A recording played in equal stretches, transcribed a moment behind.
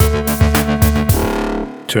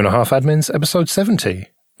Two and a Half Admins, episode 70.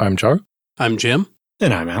 I'm Joe. I'm Jim.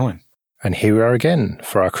 And I'm Alan. And here we are again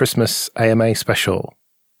for our Christmas AMA special.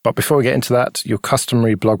 But before we get into that, your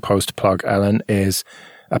customary blog post plug, Alan, is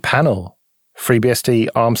a panel. FreeBSD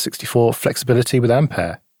ARM64 Flexibility with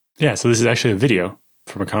Ampere. Yeah, so this is actually a video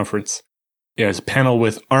from a conference. Yeah, it's a panel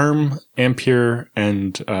with ARM, Ampere,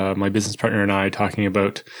 and my business partner and I talking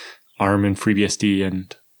about ARM and FreeBSD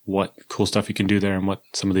and what cool stuff you can do there and what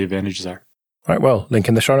some of the advantages are. Right, well, link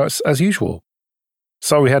in the show notes as usual.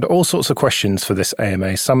 So we had all sorts of questions for this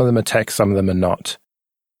AMA. Some of them are tech, some of them are not.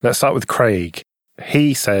 Let's start with Craig.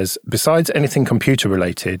 He says, besides anything computer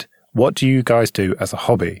related, what do you guys do as a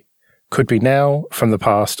hobby? Could be now, from the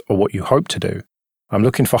past, or what you hope to do. I'm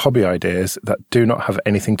looking for hobby ideas that do not have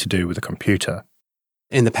anything to do with a computer.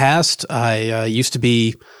 In the past, I used to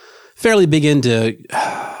be fairly big into,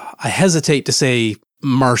 I hesitate to say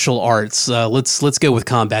martial arts. Let's go with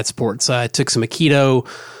combat sports. I took some Aikido,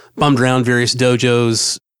 bummed around various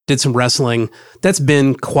dojos, did some wrestling. That's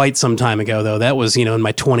been quite some time ago, though. That was, in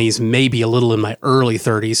my 20s, maybe a little in my early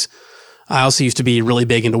 30s. I also used to be really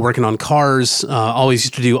big into working on cars, always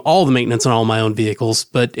used to do all the maintenance on all my own vehicles,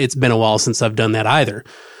 but it's been a while since I've done that either.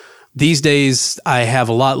 These days, I have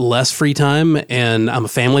a lot less free time, and I'm a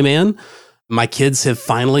family man. My kids have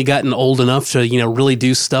finally gotten old enough to, really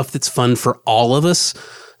do stuff that's fun for all of us.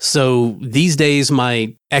 So these days,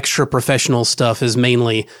 my extra professional stuff is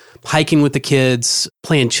mainly hiking with the kids,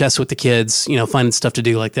 playing chess with the kids, finding stuff to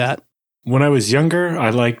do like that. When I was younger, I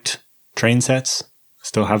liked train sets.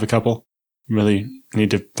 Still have a couple. Really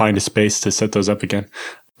need to find a space to set those up again.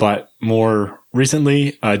 But more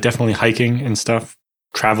recently, definitely hiking and stuff.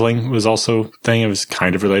 Traveling was also a thing. It was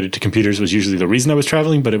kind of related to computers, was usually the reason I was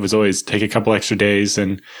traveling, but it was always take a couple extra days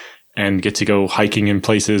and get to go hiking in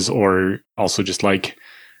places, or also just like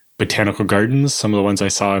botanical gardens. Some of the ones I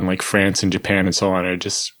saw in like France and Japan and so on are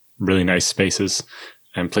just really nice spaces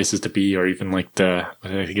and places to be, or even like I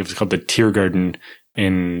think it was called the Tiergarten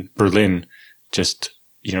in Berlin. Just,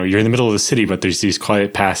 you're in the middle of the city, but there's these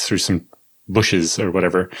quiet paths through some bushes or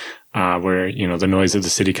whatever, where, the noise of the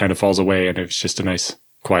city kind of falls away, and it's just a nice,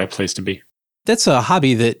 quiet place to be. That's a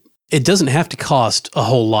hobby that it doesn't have to cost a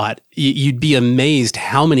whole lot. You'd be amazed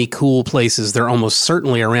how many cool places there are almost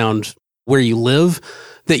certainly around where you live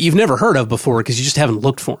that you've never heard of before because you just haven't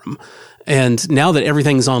looked for them. And now that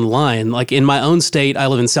everything's online, like in my own state, I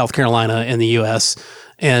live in South Carolina in the U.S.,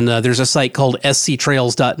 and there's a site called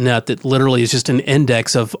sctrails.net that literally is just an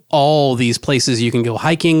index of all these places you can go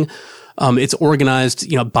hiking. It's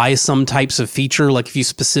organized, by some types of feature. Like if you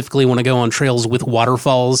specifically want to go on trails with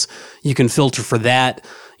waterfalls, you can filter for that.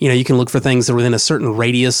 You can look for things that are within a certain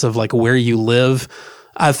radius of like where you live.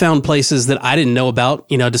 I've found places that I didn't know about,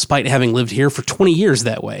 despite having lived here for 20 years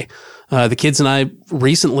that way. The kids and I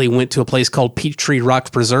recently went to a place called Peachtree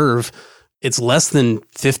Rock Preserve. It's less than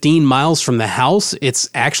 15 miles from the house. It's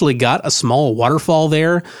actually got a small waterfall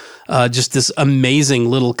there. Just this amazing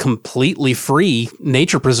little completely free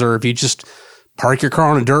nature preserve. You just park your car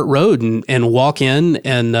on a dirt road and walk in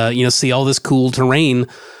and, see all this cool terrain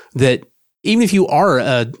that even if you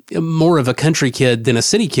are more of a country kid than a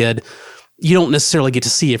city kid, you don't necessarily get to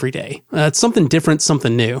see every day. It's something different,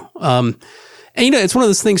 something new. And, it's one of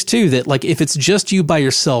those things, too, that, like, if it's just you by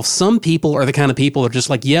yourself, some people are the kind of people that are just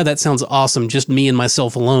like, yeah, that sounds awesome. Just me and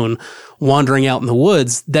myself alone wandering out in the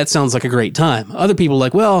woods. That sounds like a great time. Other people are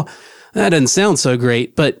like, well, that doesn't sound so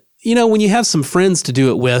great. But, when you have some friends to do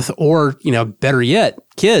it with, or, better yet,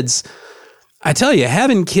 kids, I tell you,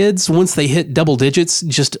 having kids once they hit double digits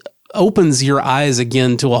just opens your eyes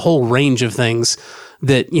again to a whole range of things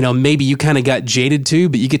that, maybe you kind of got jaded to,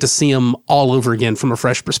 but you get to see them all over again from a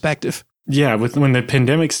fresh perspective. Yeah, when the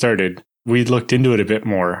pandemic started, we looked into it a bit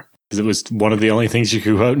more because it was one of the only things you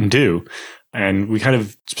could go out and do. And we kind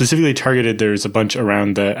of specifically targeted, there's a bunch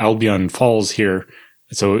around the Albion Falls here.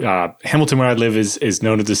 So Hamilton, where I live, is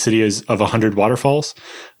known as the city of 100 waterfalls.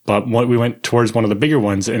 But we went towards one of the bigger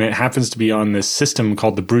ones, and it happens to be on this system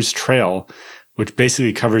called the Bruce Trail, which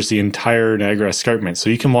basically covers the entire Niagara Escarpment.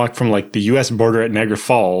 So you can walk from like the U.S. border at Niagara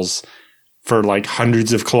Falls for like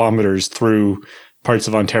hundreds of kilometers through parts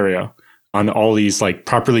of Ontario on all these like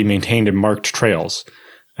properly maintained and marked trails.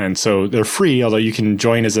 And so they're free, although you can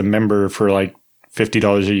join as a member for like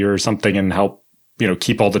 $50 a year or something and help,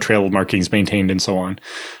 keep all the trail markings maintained and so on.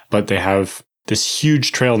 But they have this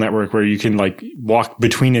huge trail network where you can like walk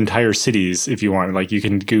between entire cities if you want. Like you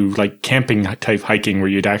can do like camping type hiking where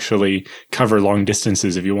you'd actually cover long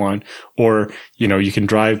distances if you want. Or, you can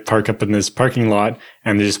park up in this parking lot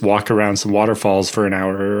and just walk around some waterfalls for an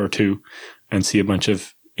hour or two and see a bunch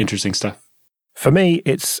of interesting stuff. For me,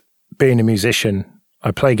 it's being a musician.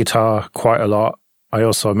 I play guitar quite a lot, I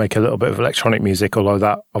also make a little bit of electronic music, although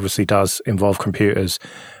that obviously does involve computers.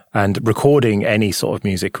 And recording any sort of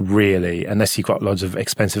music, really, unless you've got loads of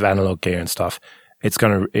expensive analog gear and stuff, it's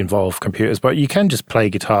going to involve computers. But you can just play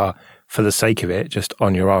guitar for the sake of it, just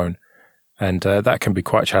on your own. And that can be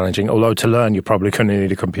quite challenging. Although to learn, you're probably going to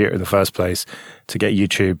need a computer in the first place to get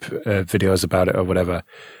YouTube videos about it or whatever.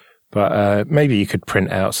 But maybe you could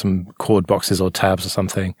print out some chord boxes or tabs or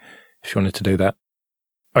something if you wanted to do that.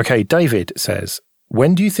 Okay, David says,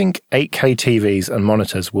 when do you think 8K TVs and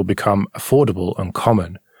monitors will become affordable and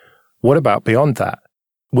common? What about beyond that?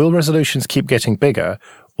 Will resolutions keep getting bigger,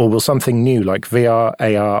 or will something new like VR,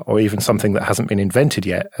 AR, or even something that hasn't been invented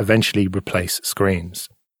yet eventually replace screens?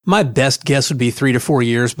 My best guess would be 3 to 4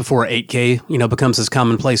 years before 8K, becomes as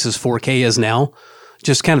commonplace as 4K is now.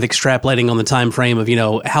 Just kind of extrapolating on the time frame of,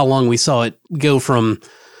 how long we saw it go from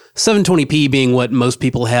 720p being what most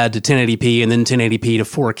people had to 1080p and then 1080p to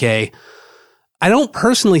 4K. I don't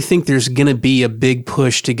personally think there's going to be a big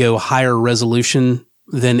push to go higher resolution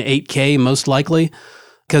than 8K, most likely.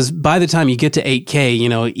 Because by the time you get to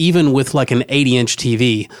 8K, even with like an 80-inch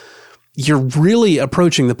TV, you're really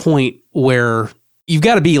approaching the point where you've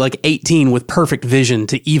got to be like 18 with perfect vision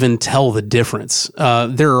to even tell the difference.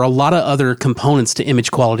 There are a lot of other components to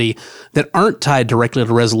image quality that aren't tied directly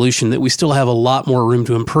to resolution that we still have a lot more room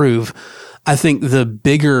to improve. I think the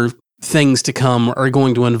bigger things to come are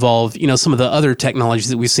going to involve, some of the other technologies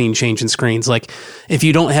that we've seen change in screens. Like if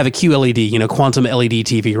you don't have a QLED, quantum LED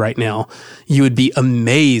TV right now, you would be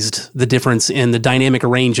amazed the difference in the dynamic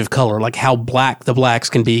range of color, like how black the blacks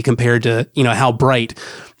can be compared to, how bright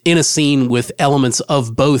in a scene with elements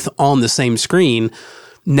of both on the same screen.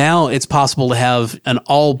 Now it's possible to have an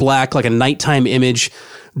all black, like a nighttime image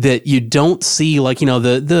that you don't see, like,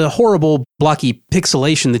 the horrible blocky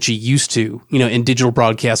pixelation that you used to, in digital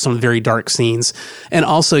broadcasts on very dark scenes. And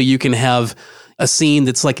also you can have a scene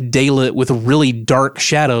that's like daylit with really dark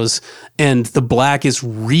shadows and the black is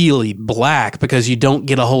really black because you don't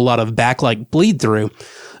get a whole lot of backlight bleed through.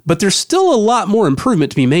 But there's still a lot more improvement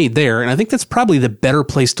to be made there, and I think that's probably the better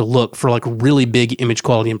place to look for like really big image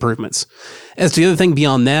quality improvements. As to the other thing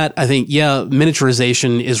beyond that, I think,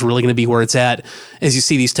 miniaturization is really going to be where it's at as you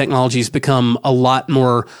see these technologies become a lot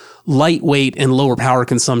more lightweight and lower power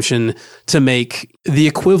consumption to make the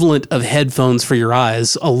equivalent of headphones for your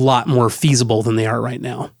eyes a lot more feasible than they are right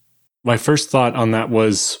now. My first thought on that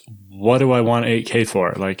was, what do I want 8K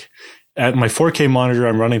for? Like, at my 4K monitor,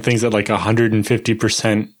 I'm running things at like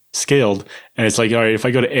 150% scaled. And it's like, all right, if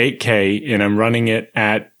I go to 8K and I'm running it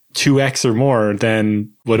at 2x or more,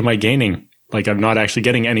 then what am I gaining? Like, I'm not actually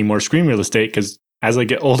getting any more screen real estate because as I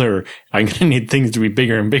get older, I'm going to need things to be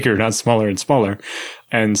bigger and bigger, not smaller and smaller.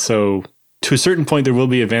 And so to a certain point, there will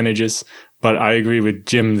be advantages. But I agree with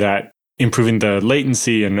Jim that improving the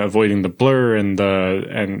latency and avoiding the blur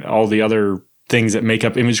and all the other things that make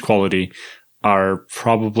up image quality are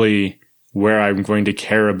probably where I'm going to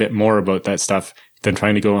care a bit more about that stuff than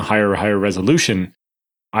trying to go higher resolution.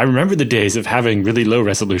 I remember the days of having really low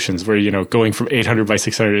resolutions where, going from 800 by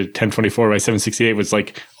 600 to 1024 by 768 was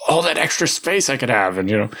like all that extra space I could have.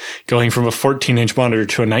 And, going from a 14-inch monitor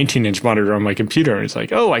to a 19-inch monitor on my computer. And it's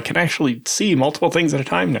like, oh, I can actually see multiple things at a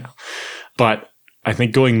time now. But I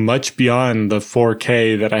think going much beyond the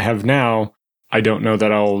 4K that I have now, I don't know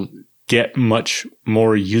that I'll get much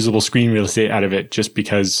more usable screen real estate out of it just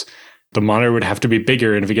because the monitor would have to be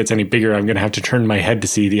bigger. And if it gets any bigger, I'm going to have to turn my head to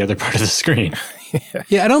see the other part of the screen.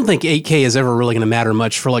 Yeah, I don't think 8K is ever really going to matter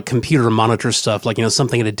much for like computer monitor stuff, like,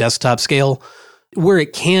 something at a desktop scale. Where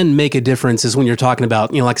it can make a difference is when you're talking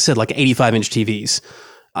about, like I said, like 85-inch TVs.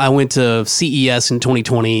 I went to CES in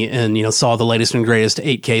 2020 and, saw the latest and greatest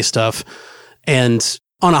 8K stuff. And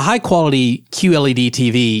on a high quality QLED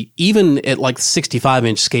TV, even at like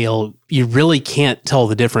 65-inch scale, you really can't tell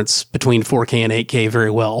the difference between 4K and 8K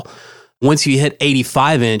very well. Once you hit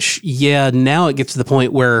 85-inch, now it gets to the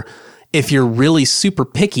point where if you're really super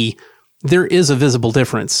picky, there is a visible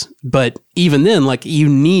difference. But even then, like, you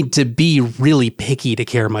need to be really picky to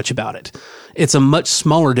care much about it. It's a much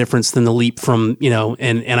smaller difference than the leap from,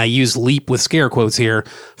 and I use leap with scare quotes here,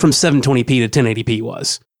 from 720p to 1080p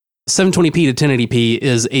was. 720p to 1080p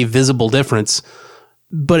is a visible difference,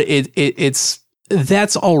 but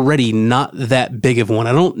that's already not that big of one.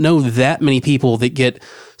 I don't know that many people that get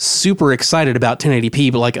super excited about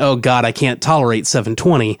 1080p, but like, oh God, I can't tolerate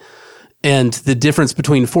 720. And the difference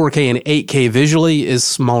between 4K and 8K visually is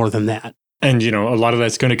smaller than that. And, a lot of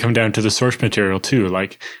that's going to come down to the source material too.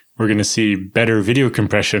 Like, we're going to see better video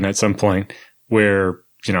compression at some point where,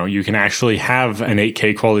 you can actually have an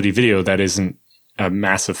 8K quality video that isn't a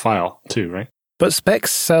massive file too, right? But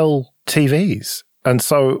specs sell TVs. And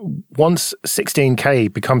so once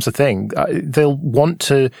 16K becomes a thing, they'll want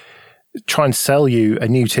to try and sell you a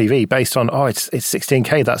new TV based on, it's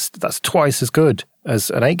 16K. That's twice as good as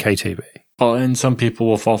an 8K TV. Well, and some people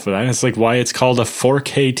will fall for that. It's like why it's called a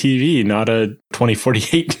 4K TV, not a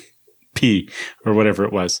 2048p or whatever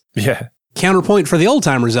it was. Yeah. Counterpoint for the old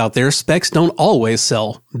timers out there, specs don't always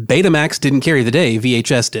sell. Betamax didn't carry the day,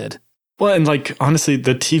 VHS did. Well, and like, honestly,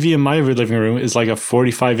 the TV in my living room is like a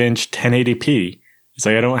 45-inch 1080p. It's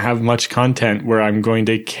like I don't have much content where I'm going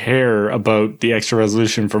to care about the extra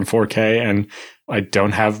resolution from 4K, and I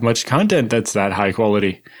don't have much content that's that high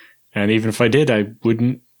quality. And even if I did, I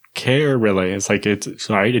wouldn't care really. It's like, it's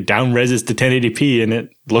sorry, it down-reses to 1080p and it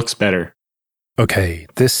looks better. Okay,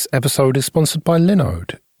 this episode is sponsored by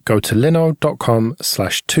Linode. Go to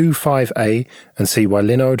linode.com/25A and see why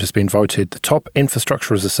Linode has been voted the top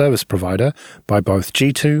infrastructure as a service provider by both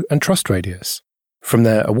G2 and TrustRadius. From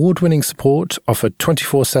their award-winning support offered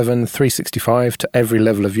 24/7, 365 to every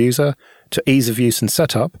level of user, to ease of use and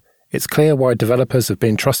setup, it's clear why developers have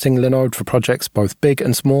been trusting Linode for projects both big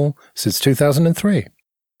and small since 2003.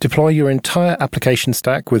 Deploy your entire application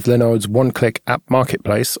stack with Linode's one-click app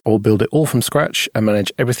marketplace, or build it all from scratch and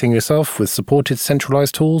manage everything yourself with supported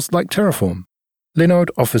centralized tools like Terraform. Linode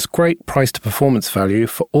offers great price-to-performance value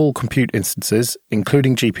for all compute instances,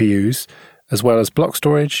 including GPUs, as well as block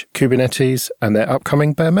storage, Kubernetes, and their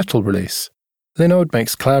upcoming bare metal release. Linode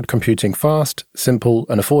makes cloud computing fast, simple,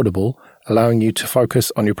 and affordable, allowing you to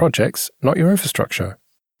focus on your projects, not your infrastructure.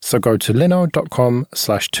 So go to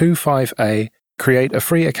linode.com/25A, create a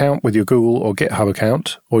free account with your Google or GitHub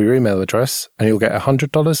account or your email address, and you'll get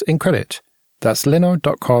 $100 in credit. That's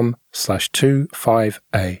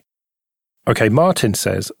linode.com/25A. Okay, Martin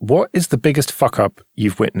says, what is the biggest fuck up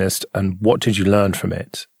you've witnessed and what did you learn from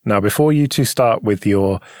it? Now, before you two start with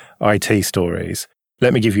your IT stories,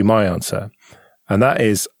 let me give you my answer. And that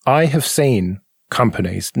is, I have seen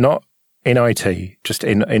companies, not in IT, just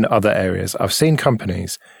in other areas, I've seen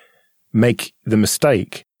companies make the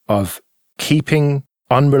mistake of keeping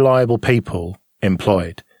unreliable people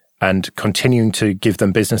employed and continuing to give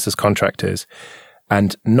them business as contractors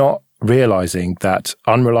and not realizing that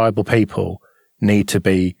unreliable people need to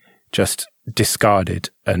be just discarded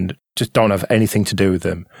and just don't have anything to do with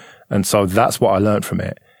them. And so that's what I learned from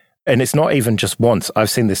it. And it's not even just once. I've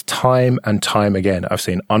seen this time and time again. I've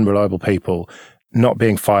seen unreliable people not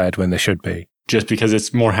being fired when they should be. Just because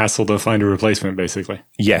it's more hassle to find a replacement, basically.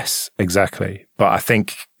 Yes, exactly. But I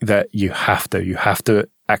think that you have to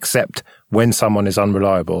accept when someone is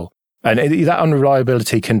unreliable. And that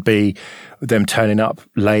unreliability can be them turning up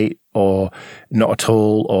late or not at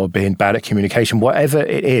all, or being bad at communication, whatever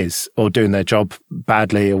it is, or doing their job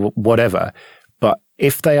badly or whatever. But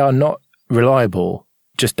if they are not reliable,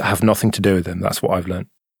 just have nothing to do with them. That's what I've learned.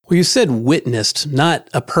 Well, you said witnessed, not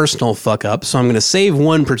a personal fuck up. So I'm going to save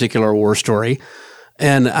one particular war story.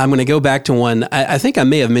 And I'm going to go back to one. I think I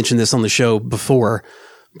may have mentioned this on the show before,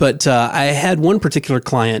 but I had one particular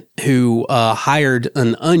client who hired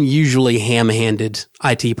an unusually ham-handed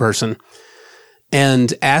IT person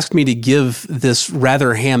and asked me to give this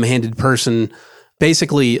rather ham-handed person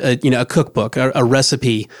basically a cookbook, a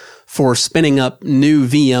recipe for spinning up new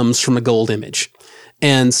VMs from a gold image.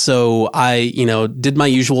 And so I, did my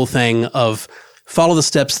usual thing of follow the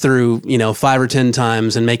steps through, 5 or 10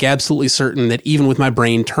 times and make absolutely certain that even with my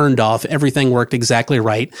brain turned off, everything worked exactly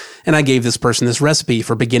right. And I gave this person this recipe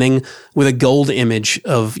for beginning with a gold image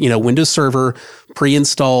of, Windows Server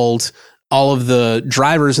pre-installed, all of the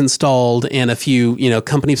drivers installed and a few,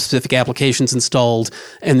 company specific applications installed,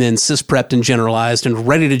 and then sysprepped and generalized and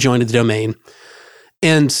ready to join to the domain.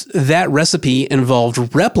 And that recipe involved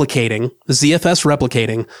ZFS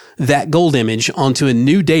replicating that gold image onto a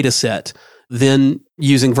new data set, then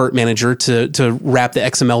using Virt Manager to wrap the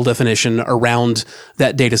XML definition around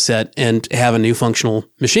that data set and have a new functional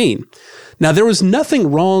machine. Now, there was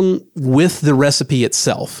nothing wrong with the recipe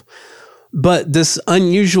itself, but this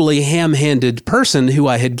unusually ham-handed person who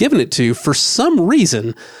I had given it to, for some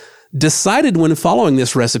reason, decided when following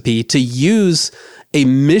this recipe to use a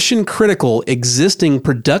mission-critical existing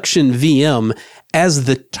production VM as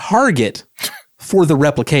the target for the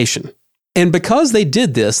replication. And because they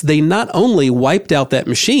did this, they not only wiped out that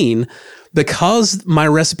machine, because my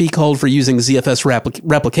recipe called for using ZFS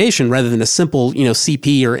replication rather than a simple,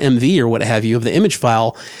 CP or MV or what have you of the image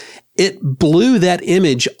file, it blew that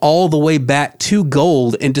image all the way back to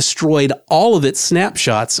gold and destroyed all of its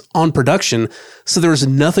snapshots on production, so there was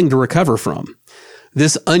nothing to recover from.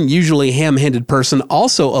 This unusually ham-handed person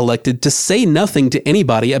also elected to say nothing to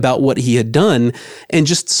anybody about what he had done and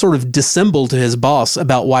just sort of dissemble to his boss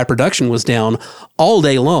about why production was down all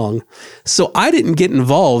day long. So I didn't get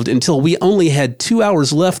involved until we only had 2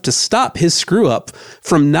 hours left to stop his screw-up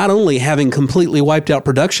from not only having completely wiped out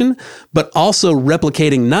production, but also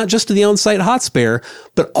replicating not just to the on-site hot spare,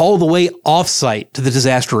 but all the way off-site to the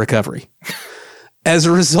disaster recovery. As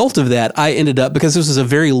a result of that, I ended up, because this was a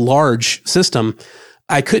very large system,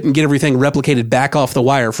 I couldn't get everything replicated back off the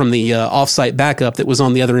wire from the off-site backup that was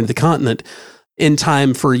on the other end of the continent in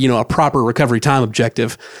time for, a proper recovery time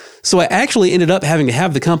objective. So I actually ended up having to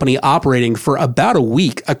have the company operating for about a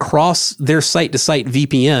week across their site-to-site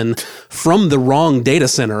VPN from the wrong data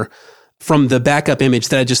center, from the backup image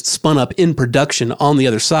that I just spun up in production on the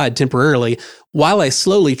other side temporarily, while I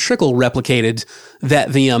slowly trickle replicated that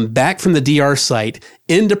VM back from the DR site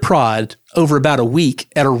into prod over about a week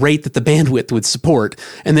at a rate that the bandwidth would support.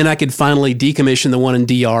 And then I could finally decommission the one in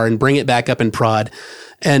DR and bring it back up in prod.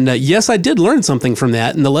 And yes, I did learn something from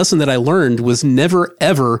that. And the lesson that I learned was never,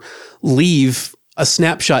 ever leave a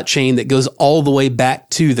snapshot chain that goes all the way back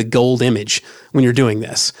to the gold image when you're doing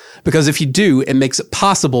this. Because if you do, it makes it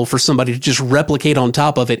possible for somebody to just replicate on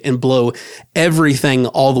top of it and blow everything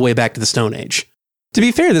all the way back to the Stone Age. To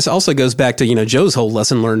be fair, this also goes back to, Joe's whole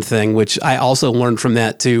lesson learned thing, which I also learned from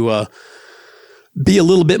that to be a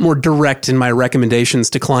little bit more direct in my recommendations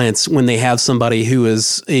to clients when they have somebody who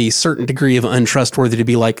is a certain degree of untrustworthy, to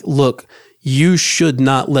be like, look, you should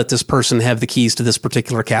not let this person have the keys to this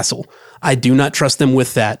particular castle. I do not trust them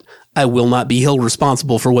with that. I will not be held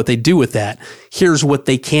responsible for what they do with that. Here's what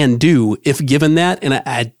they can do if given that. And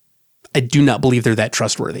I do not believe they're that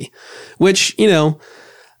trustworthy, which,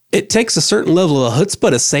 it takes a certain level of chutzpah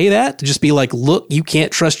to say that, to just be like, look, you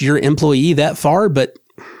can't trust your employee that far, but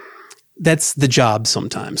that's the job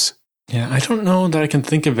sometimes. Yeah, I don't know that I can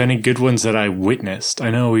think of any good ones that I witnessed. I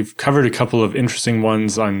know we've covered a couple of interesting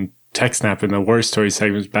ones on TechSnap in the War Story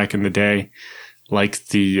segments back in the day, like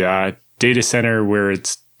the data center where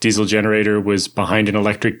its diesel generator was behind an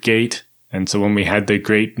electric gate. And so when we had the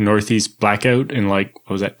great Northeast blackout in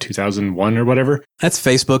 2001 or whatever. That's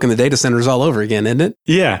Facebook and the data centers all over again, isn't it?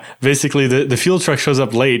 Yeah. Basically, the fuel truck shows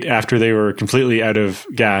up late after they were completely out of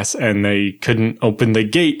gas and they couldn't open the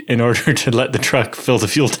gate in order to let the truck fill the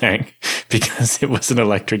fuel tank because it was an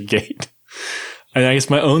electric gate. And I guess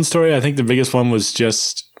my own story, I think the biggest one was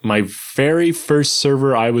just my very first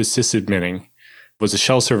server I was sysadminning was a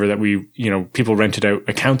shell server that people rented out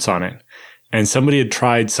accounts on it. And somebody had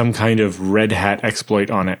tried some kind of Red Hat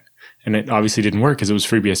exploit on it. And it obviously didn't work because it was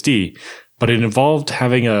FreeBSD. But it involved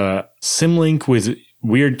having a symlink with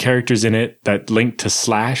weird characters in it that linked to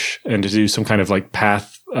slash and to do some kind of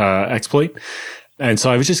path exploit. And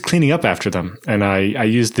so I was just cleaning up after them. And I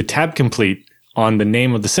used the tab complete on the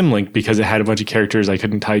name of the symlink because it had a bunch of characters I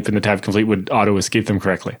couldn't type and the tab complete would auto escape them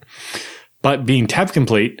correctly. But being tab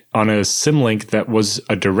complete on a symlink that was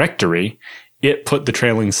a directory, it put the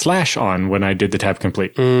trailing slash on when I did the tab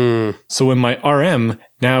complete. So when my RM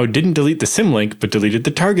now didn't delete the symlink, but deleted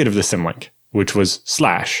the target of the symlink, which was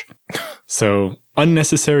slash. So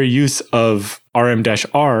unnecessary use of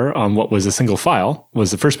RM-R on what was a single file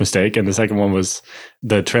was the first mistake. And the second one was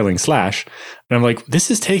the trailing slash. And I'm like,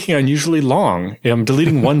 this is taking unusually long. I'm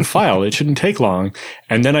deleting one file. It shouldn't take long.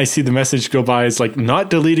 And then I see the message go by as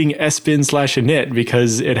not deleting sbin/init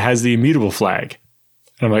because it has the immutable flag.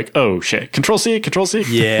 And I'm like, oh shit, Control-C.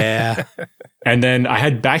 Yeah. And then I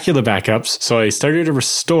had Bacula backups. So I started to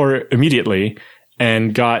restore immediately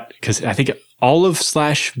and because I think all of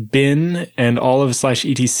 /bin and all of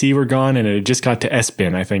 /etc were gone. And it just got to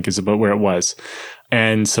sbin, I think is about where it was.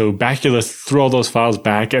 And so Bacula threw all those files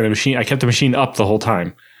back and I kept the machine up the whole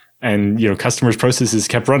time. And, customers' processes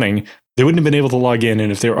kept running. They wouldn't have been able to log in.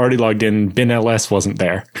 And if they were already logged in, bin-ls wasn't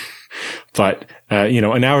there. But,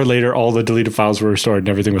 an hour later, all the deleted files were restored and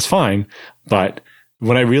everything was fine. But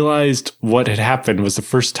when I realized what had happened was the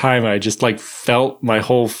first time I just felt my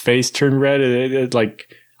whole face turn red.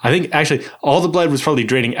 I think actually all the blood was probably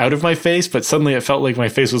draining out of my face, but suddenly it felt like my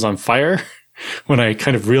face was on fire when I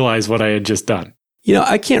kind of realized what I had just done.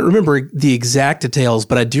 I can't remember the exact details,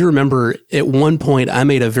 but I do remember at one point I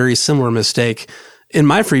made a very similar mistake in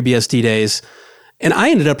my FreeBSD days. And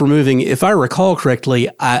I ended up removing, if I recall correctly,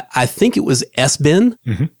 I think it was sbin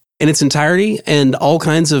in its entirety, and all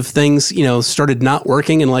kinds of things, started not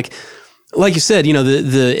working. And like you said,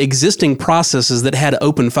 the existing processes that had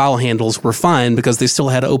open file handles were fine because they still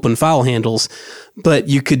had open file handles, but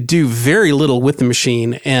you could do very little with the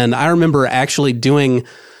machine. And I remember actually doing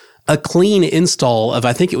a clean install of,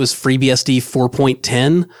 I think it was FreeBSD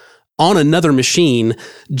 4.10 on another machine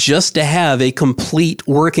just to have a complete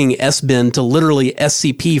working S-bin to literally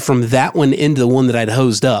SCP from that one into the one that I'd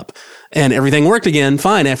hosed up. And everything worked again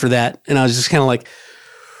fine after that. And I was just kind of like,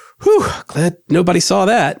 whew, glad nobody saw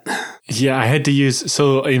that. Yeah, I had to use,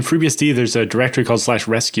 so in FreeBSD, there's a directory called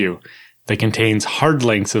 /rescue that contains hard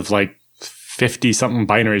links of like 50 something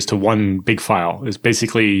binaries to one big file. It's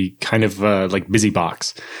basically kind of like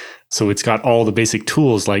BusyBox. So it's got all the basic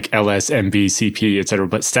tools like ls, mb, cp, etc.,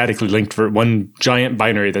 but statically linked for one giant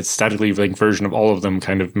binary that's statically linked version of all of them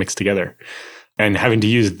kind of mixed together. And having to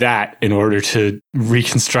use that in order to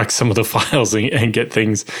reconstruct some of the files and get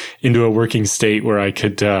things into a working state where I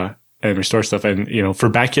could and restore stuff. And, for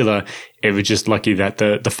Bacula, it was just lucky that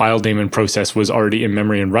the file daemon process was already in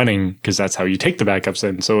memory and running, because that's how you take the backups.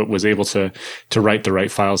 And so it was able to write the right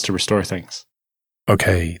files to restore things.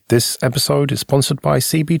 Okay, this episode is sponsored by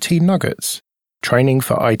CBT Nuggets, training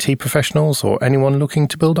for IT professionals or anyone looking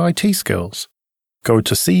to build IT skills. Go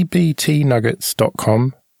to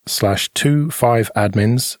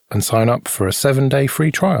cbtnuggets.com/25admins and sign up for a 7-day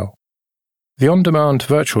free trial. The on-demand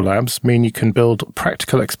virtual labs mean you can build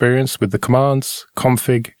practical experience with the commands,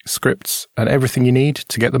 config, scripts, and everything you need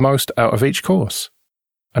to get the most out of each course.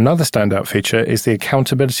 Another standout feature is the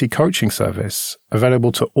accountability coaching service,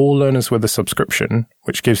 available to all learners with a subscription,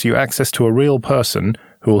 which gives you access to a real person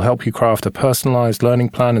who will help you craft a personalized learning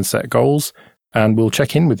plan and set goals, and will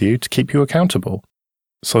check in with you to keep you accountable.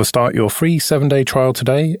 So start your free 7-day trial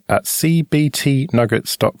today at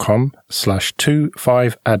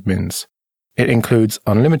cbtnuggets.com/25admins. It includes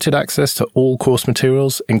unlimited access to all course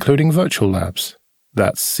materials, including virtual labs.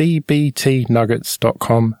 That's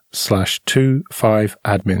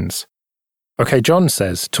cbtnuggets.com/25admins. Okay, John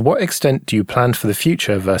says, to what extent do you plan for the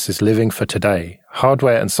future versus living for today,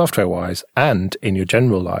 hardware and software-wise, and in your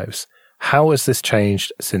general lives? How has this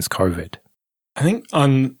changed since COVID? I think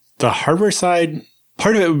on the hardware side,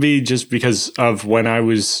 part of it would be just because of when I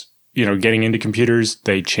was, getting into computers,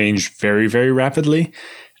 they changed very, very rapidly.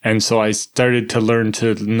 And so I started to learn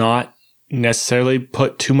to not necessarily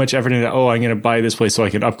put too much effort into, I'm going to buy this place so I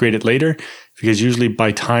can upgrade it later. Because usually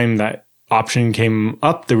by time that option came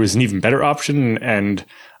up, there was an even better option, and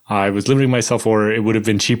I was limiting myself, or it would have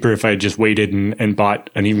been cheaper if I had just waited and bought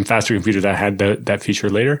an even faster computer that had that feature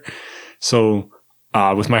later. So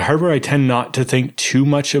with my hardware, I tend not to think too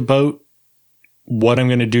much about what I'm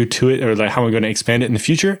going to do to it, or like how I'm going to expand it in the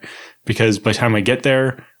future, because by the time I get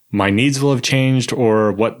there, my needs will have changed,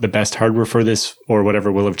 or what the best hardware for this or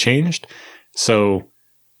whatever will have changed. So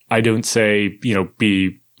I don't say,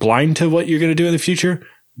 be blind to what you're going to do in the future,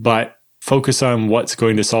 but focus on what's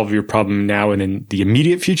going to solve your problem now and in the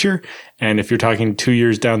immediate future. And if you're talking 2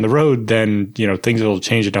 years down the road, then, things will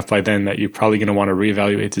change enough by then that you're probably going to want to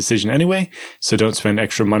reevaluate the decision anyway. So don't spend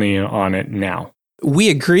extra money on it now.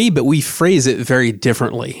 We agree, but we phrase it very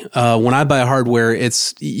differently. When I buy hardware,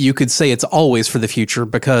 you could say it's always for the future,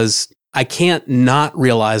 because I can't not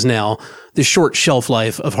realize now the short shelf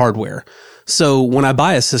life of hardware. So when I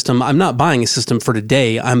buy a system, I'm not buying a system for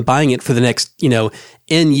today. I'm buying it for the next,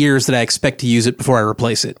 N years that I expect to use it before I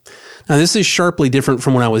replace it. Now, this is sharply different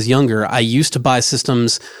from when I was younger. I used to buy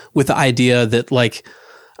systems with the idea that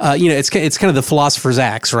it's kind of the philosopher's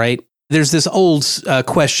axe, right? There's this old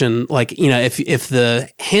question, if the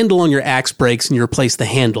handle on your axe breaks and you replace the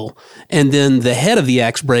handle, and then the head of the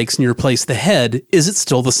axe breaks and you replace the head, is it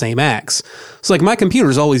still the same axe? So my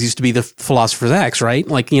computers always used to be the philosopher's axe, right?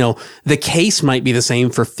 The case might be the same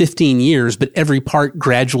for 15 years, but every part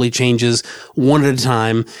gradually changes one at a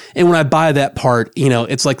time. And when I buy that part,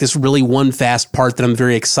 it's like this really one fast part that I'm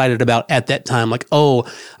very excited about at that time. I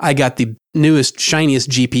got the newest, shiniest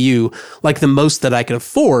GPU, the most that I could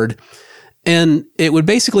afford. And it would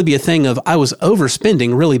basically be a thing of I was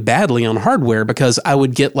overspending really badly on hardware, because I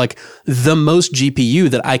would get the most GPU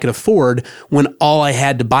that I could afford when all I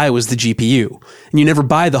had to buy was the GPU. And you never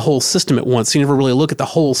buy the whole system at once. So you never really look at the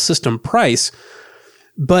whole system price.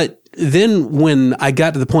 But then when I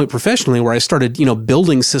got to the point professionally where I started,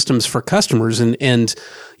 building systems for customers and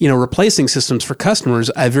replacing systems for customers,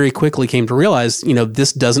 I very quickly came to realize,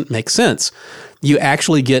 this doesn't make sense. You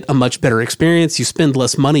actually get a much better experience. You spend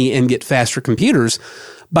less money and get faster computers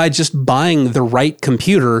by just buying the right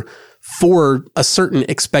computer for a certain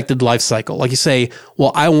expected life cycle. Like you say,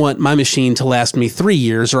 well, I want my machine to last me 3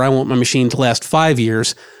 years, or I want my machine to last 5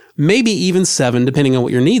 years, maybe even 7, depending on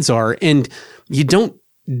what your needs are. And you don't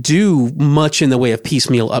do much in the way of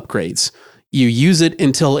piecemeal upgrades. You use it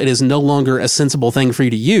until it is no longer a sensible thing for you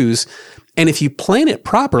to use. And if you plan it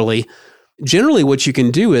properly, generally what you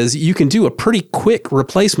can do is you can do a pretty quick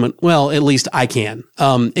replacement. Well, at least I can.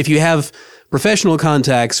 If you have professional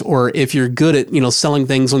contacts, or if you're good at, selling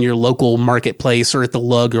things on your local marketplace or at the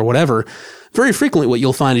lug or whatever, very frequently what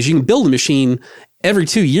you'll find is you can build a machine every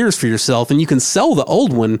 2 years for yourself, and you can sell the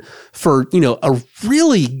old one for, a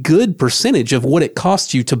really good percentage of what it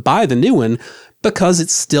costs you to buy the new one because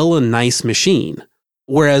it's still a nice machine.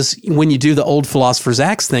 Whereas when you do the old Philosopher's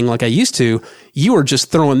Axe thing like I used to, you are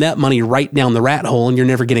just throwing that money right down the rat hole and you're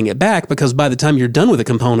never getting it back because by the time you're done with a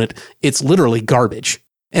component, it's literally garbage.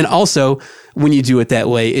 And also, when you do it that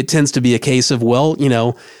way, it tends to be a case of,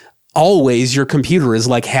 always your computer is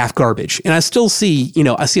like half garbage. And I still see,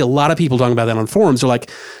 I see a lot of people talking about that on forums. They're like,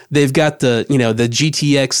 they've got the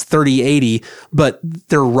GTX 3080, but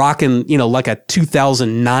they're rocking, like a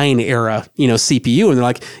 2009 era, CPU. And they're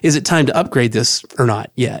like, is it time to upgrade this or not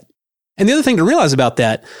yet? And the other thing to realize about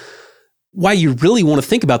that, why you really want to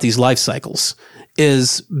think about these life cycles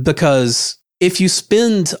is because if you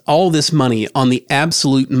spend all this money on the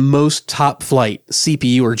absolute most top flight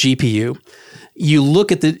CPU or GPU, you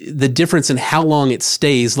look at the difference in how long it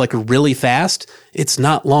stays like really fast, it's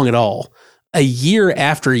not long at all. A year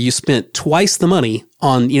after you spent twice the money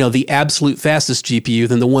on, the absolute fastest GPU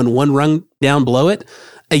than the one rung down below it,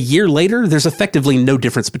 a year later, there's effectively no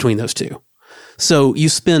difference between those two. So you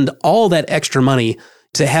spend all that extra money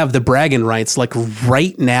to have the bragging rights like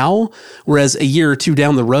right now, whereas a year or two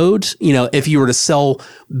down the road, if you were to sell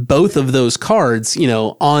both of those cards,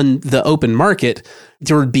 on the open market,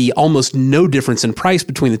 there would be almost no difference in price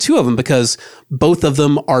between the two of them because both of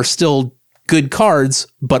them are still good cards,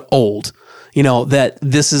 but old. That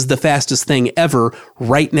this is the fastest thing ever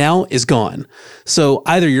right now is gone. So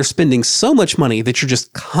either you're spending so much money that you're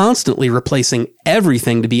just constantly replacing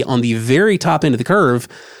everything to be on the very top end of the curve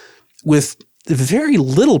with very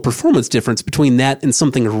little performance difference between that and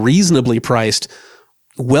something reasonably priced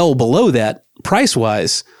well below that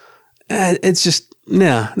price-wise. It's just,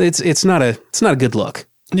 it's not a good look.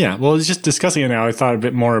 Yeah, well, it's just discussing it now. I thought a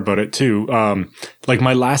bit more about it too. Like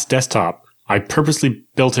my last desktop, I purposely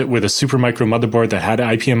built it with a Supermicro motherboard that had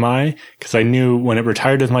IPMI because I knew when it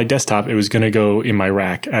retired as my desktop, it was going to go in my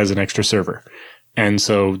rack as an extra server. And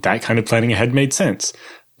so that kind of planning ahead made sense.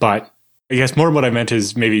 But I guess more what I meant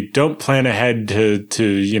is maybe don't plan ahead to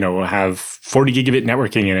have 40 gigabit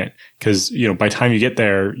networking in it because, by the time you get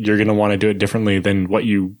there, you're going to want to do it differently than what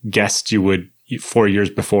you guessed you would 4 years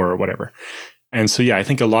before or whatever. And so, yeah, I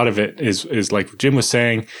think a lot of it is like Jim was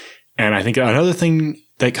saying. And I think another thing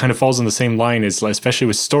that kind of falls in the same line is, especially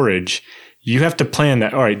with storage, you have to plan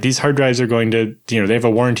that, all right, these hard drives are going to, they have a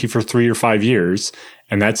warranty for 3 or 5 years.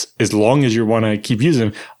 And that's as long as you want to keep using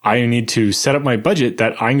them. I need to set up my budget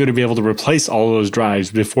that I'm going to be able to replace all of those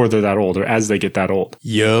drives before they're that old or as they get that old.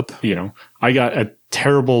 Yep. I got a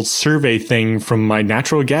terrible survey thing from my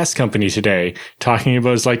natural gas company today talking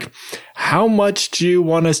about it's like, how much do you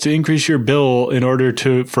want us to increase your bill in order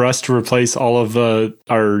for us to replace all of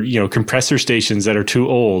our compressor stations that are too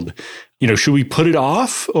old? Should we put it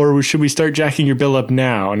off or should we start jacking your bill up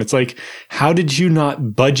now? And it's like, how did you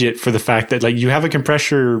not budget for the fact that you have a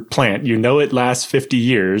compressor plant, it lasts 50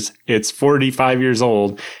 years, it's 45 years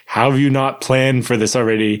old. How have you not planned for this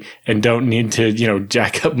already and don't need to,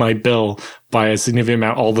 jack up my bill by a significant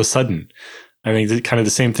amount all of a sudden? I think that kind of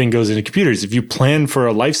the same thing goes into computers. If you plan for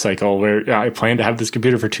a life cycle where I plan to have this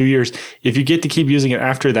computer for 2 years, if you get to keep using it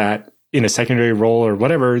after that, in a secondary role or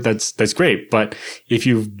whatever, that's great. But if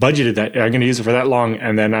you've budgeted that, I'm going to use it for that long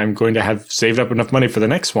and then I'm going to have saved up enough money for the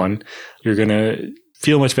next one, you're going to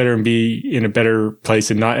feel much better and be in a better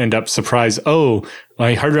place and not end up surprised. Oh,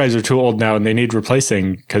 my hard drives are too old now and they need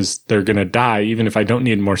replacing because they're going to die. Even if I don't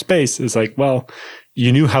need more space, it's like, well,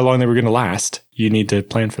 you knew how long they were going to last. You need to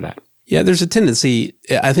plan for that. Yeah. There's a tendency,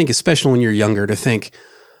 I think, especially when you're younger, to think,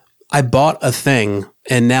 I bought a thing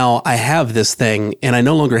and now I have this thing and I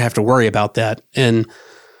no longer have to worry about that. And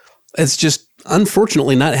it's just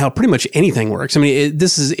unfortunately not how pretty much anything works. I mean,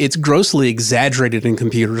 it's grossly exaggerated in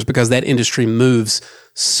computers because that industry moves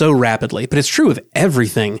so rapidly, but it's true of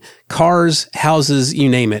everything. Cars, houses, you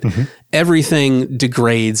name it. Mm-hmm. Everything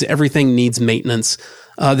degrades. Everything needs maintenance.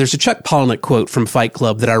 There's a Chuck Palahniuk quote from Fight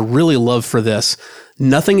Club that I really love for this.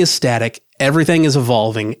 Nothing is static. Everything is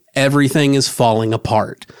evolving. Everything is falling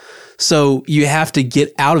apart. So you have to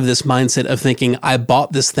get out of this mindset of thinking, I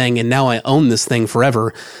bought this thing and now I own this thing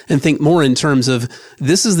forever, and think more in terms of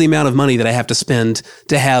this is the amount of money that I have to spend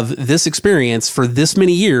to have this experience for this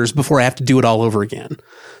many years before I have to do it all over again.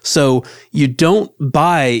 So you don't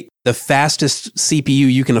buy the fastest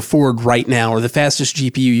CPU you can afford right now or the fastest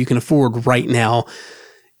GPU you can afford right now.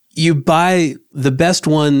 You buy the best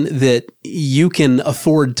one that you can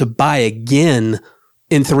afford to buy again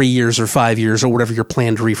in 3 years or 5 years or whatever your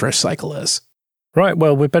planned refresh cycle is. Right,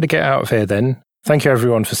 well, we'd better get out of here then. Thank you,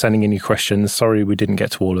 everyone, for sending in your questions. Sorry we didn't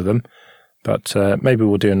get to all of them, but maybe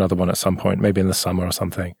we'll do another one at some point, maybe in the summer or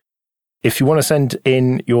something. If you want to send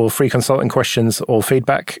in your free consulting questions or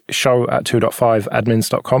feedback,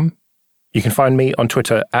 show@2.5admins.com. You can find me on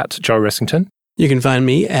Twitter @Joe Ressington. You can find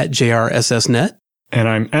me @JRSSNet. And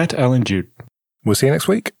I'm @Alan Jude. We'll see you next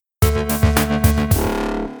week.